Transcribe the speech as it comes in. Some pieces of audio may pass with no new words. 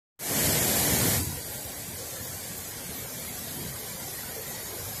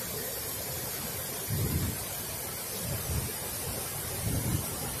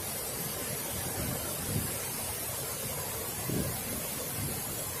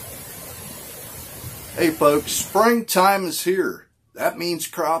Hey folks, springtime is here. That means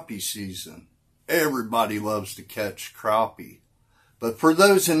crappie season. Everybody loves to catch crappie. But for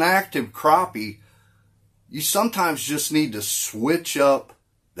those inactive crappie, you sometimes just need to switch up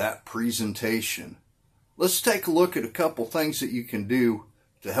that presentation. Let's take a look at a couple things that you can do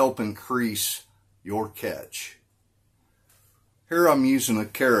to help increase your catch. Here I'm using a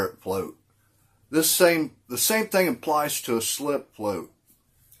carrot float. The same thing applies to a slip float.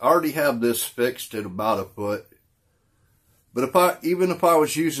 I already have this fixed at about a foot. But even if I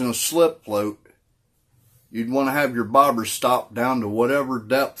was using a slip float, you'd want to have your bobber stop down to whatever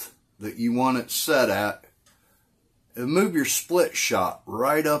depth that you want it set at, and move your split shot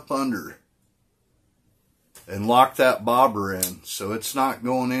right up under and lock that bobber in so it's not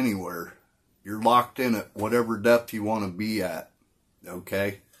going anywhere. You're locked in at whatever depth you want to be at.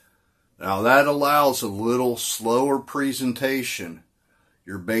 Okay? Now that allows a little slower presentation.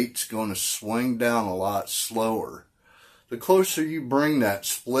 Your bait's going to swing down a lot slower. The closer you bring that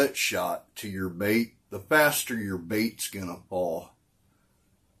split shot to your bait, the faster your bait's going to fall.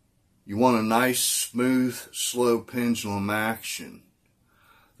 You want a nice, smooth, slow pendulum action.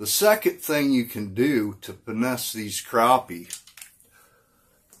 The second thing you can do to finesse these crappie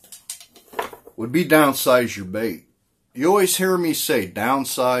would be downsize your bait. You always hear me say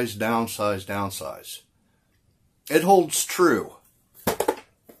downsize, downsize, downsize. It holds true.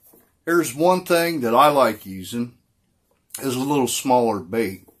 Here's one thing that I like using is a little smaller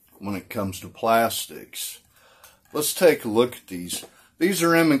bait when it comes to plastics. Let's take a look at these. These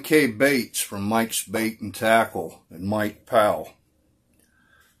are M&K baits from Mike's Bait and Tackle and Mike Powell.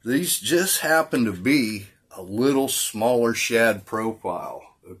 These just happen to be a little smaller shad profile,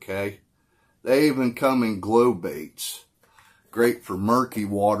 okay? They even come in glow baits. Great for murky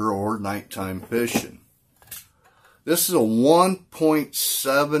water or nighttime fishing. This is a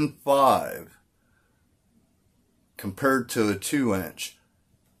 1.75 compared to a 2-inch.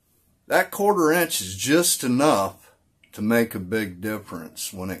 That 1/4 inch is just enough to make a big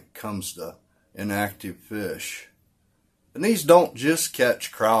difference when it comes to inactive fish. And these don't just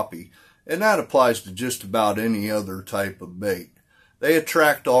catch crappie, and that applies to just about any other type of bait. They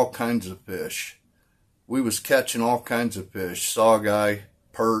attract all kinds of fish. We was catching all kinds of fish, sawguy,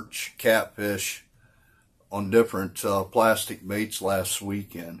 perch, catfish, on different plastic baits last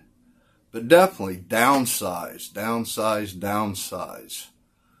weekend. But definitely downsize, downsize, downsize.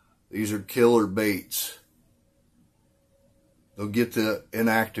 These are killer baits. They'll get the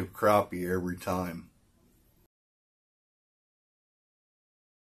inactive crappie every time.